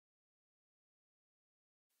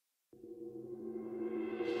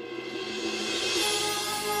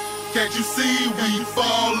Can't you see we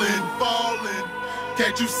falling, falling?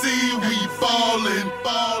 Can't you see we falling,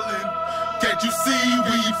 falling? Can't you see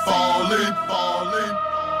we falling, falling?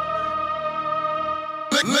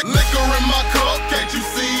 Liquor in my cup, can't you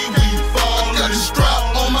see we falling? Got a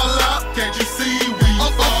strap on my lap, can't you see we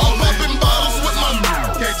falling? I'm popping bottles with my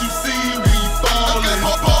mouth, can't you see we falling? I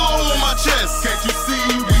got polo on my chest, can't you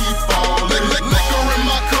see we falling? Liquor in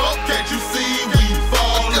my cup, can't you see we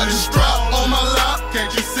falling? Got a strap on my lap, can't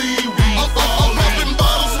you see we falling? I'm popping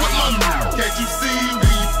bottles with my mouth, can't you see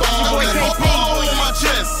we falling? I got polo on my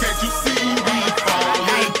chest, can't you see we falling?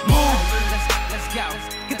 Hey, move, let's go.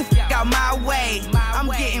 Get the fuck out my way. I'm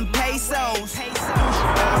getting pesos. My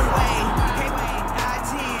way.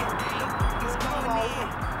 I-10. It's going in.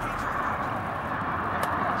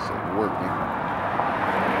 Shit working.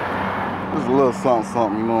 Just a little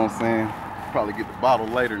something, you know what I'm saying? Probably get the bottle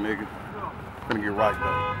later, nigga. Finna get right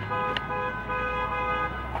though.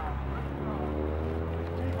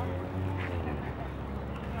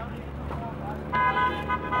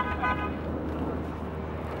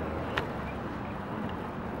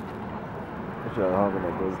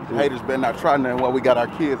 Haters better not try nothing while we got our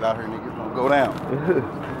kids out here, nigga. It's gonna go down.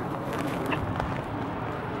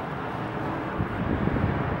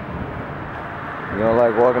 You don't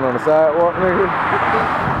like walking on the sidewalk, nigga?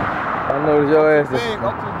 I noticed your ass.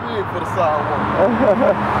 I'm too big for the sidewalk.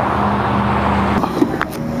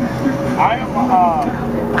 I am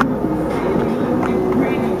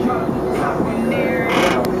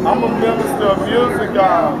I'm a minister of music.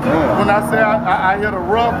 When I say I hit a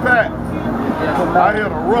rough patch, I hit a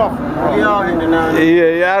rough one.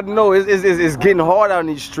 Yeah, I know. It's getting hard out in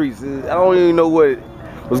these streets. I don't even know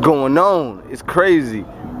what's going on. It's crazy.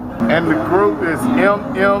 And the group is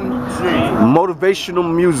MMG. Motivational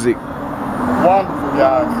music. Wonderful,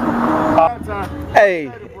 guys.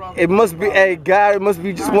 Hey, it must be, hey, God, it must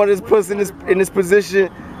be just one of us puts in this position.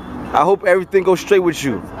 I hope everything goes straight with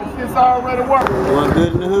you. It's already working. Doing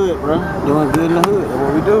good in the hood, bro. Doing good in the hood. That's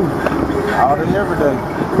what we do. All day, every day.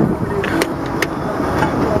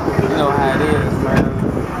 You know how it is, man.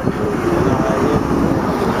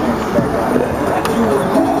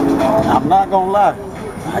 I'm not gonna lie.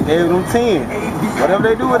 I gave them 10. Whatever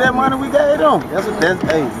they do with that money, we gave them.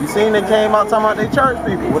 Hey, you seen they came out talking about they church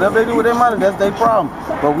people. Whatever they do with their money, that's their problem.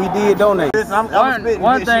 But we did donate.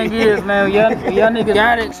 One thing is, man, y'all niggas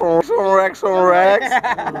got it. Some racks.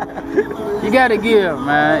 You gotta give,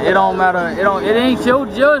 man. It don't matter. It ain't your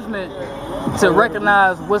judgment to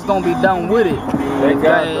recognize what's gonna be done with it.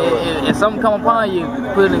 If something come upon you,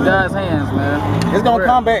 put it in God's hands, man. It's gonna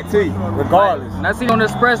come back to you, regardless. And I see on the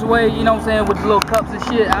expressway, you know what I'm saying, with the little cups and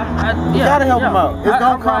shit. You gotta help them out. It's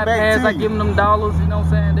gonna come back to you. I give them dollars, you know what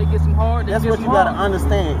I'm saying. They get some hard. That's what you gotta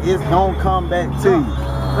understand. It's gonna come back to you.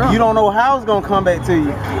 You don't know how it's gonna come back to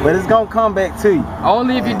you, but it's gonna come back to you.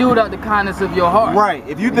 Only if you do it out the kindness of your heart. Right.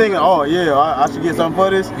 If you thinking, oh yeah, I should get something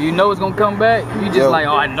for this. If you know it's gonna come back, you just like,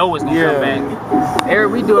 oh, I know it's gonna come back.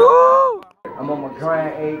 Eric, we do it. I'm on my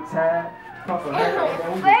grind 8 times. Pumping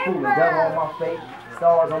fooling, devil on my face,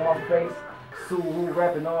 stars on my face, Sue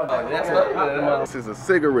rapping on. This is a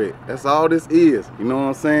cigarette. That's all this is. You know what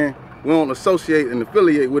I'm saying? We don't associate and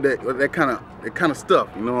affiliate with that kind of stuff.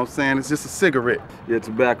 You know what I'm saying? It's just a cigarette. Yeah,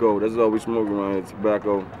 tobacco. That's all we smoke around here.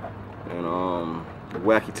 Tobacco and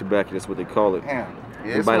wacky tobacco. That's what they call it. Damn.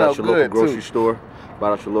 Yeah, you buy it out your local grocery store, buy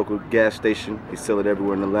it out your local gas station. They sell it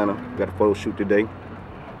everywhere in Atlanta. We got a photo shoot today.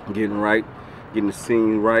 Getting right. Getting the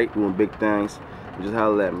scene right, doing big things. Just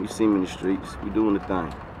holler at me. You see me in the streets. We doing the thing.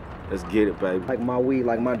 Let's get it, baby. Like my weed,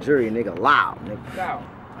 like my jury, nigga. Loud, nigga.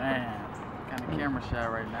 Man, kind of camera shy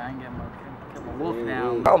right now. I ain't got my wolf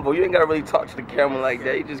down. Combo, you ain't gotta really talk to the camera like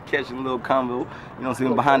that. You just catching a little combo. You know what I'm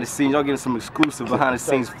saying? Behind the scenes, y'all getting some exclusive behind the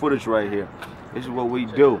scenes footage right here. This is what we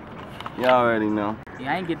do. Y'all already know.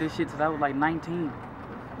 Yeah, I ain't get this shit till I was like 19.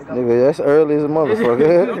 Nigga, that's early as a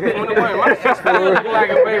motherfucker. Like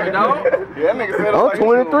a baby, dog. Yeah, nigga said I'm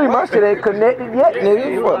 23, my shit ain't connected yet,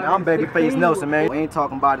 nigga. I'm Babyface Nelson, man. We ain't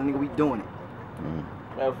talking about it, nigga. We doing it.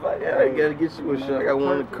 Yeah, I gotta get you a shot. I got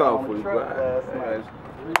one in the car for you, bro.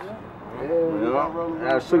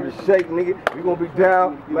 I'll shoot the shake, nigga. We gonna be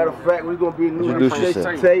down. Matter of fact, we gonna be in New York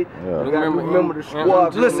State. We gotta remember the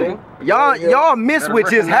squad. Listen, y'all miss what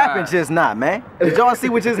just happened just now, man. Did y'all see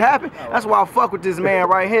what just happened? That's why I fuck with this man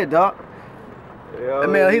right here, dog. That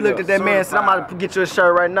man, he looked at that man and said, I'm about to get you a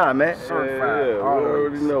shirt right now, man. Yeah, we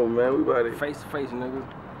already know, man. We about to face to face, nigga.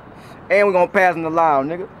 And we gonna pass him the loud,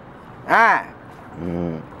 nigga. Alright.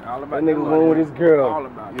 All about that nigga going with his girl. All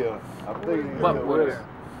about it. Yeah, I think What?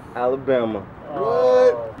 Alabama.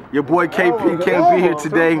 What? Your boy KP can't be here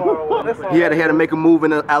today. He had to make a move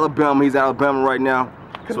in Alabama. He's in Alabama right now.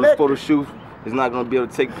 So this photo shoot is not gonna be able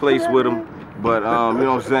to take place with him. But you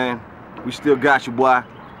know what I'm saying? We still got you, boy.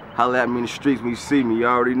 Holla at me in the streets when you see me. You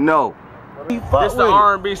already know. This the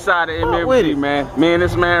R&B side of MMG, man. Me and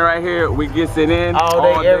this man right here, we gets it in all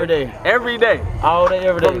day, every day. Every day. All day,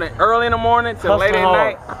 every day. From the early in the morning till late at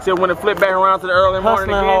night, till when it flip back around to the early morning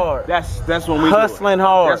again. Hard. That's when we do it. Hustling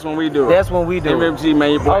hard. That's when we do it. That's when we do it. MMG,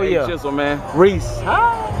 man. Your boy Chisel, man. Reese.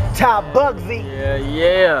 Top Bugsy.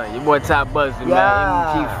 Yeah. Your boy Top Bugsy,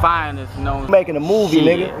 man. MMG finest, you know. Making a movie,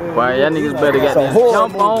 nigga. Boy, y'all niggas better got to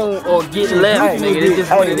jump on or get left, nigga. It's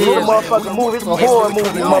just what it is. It's a motherfucking movie. It's a horror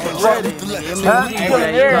movie, motherfucker. Huh?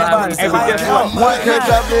 Everybody. Hey, but guess what? Catch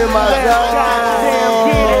up in my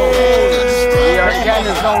We already got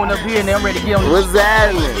this zone up here, and I'm ready to get on the What's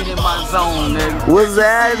happening? Get in my zone, nigga. What's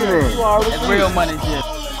happening? That's real money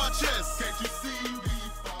shit.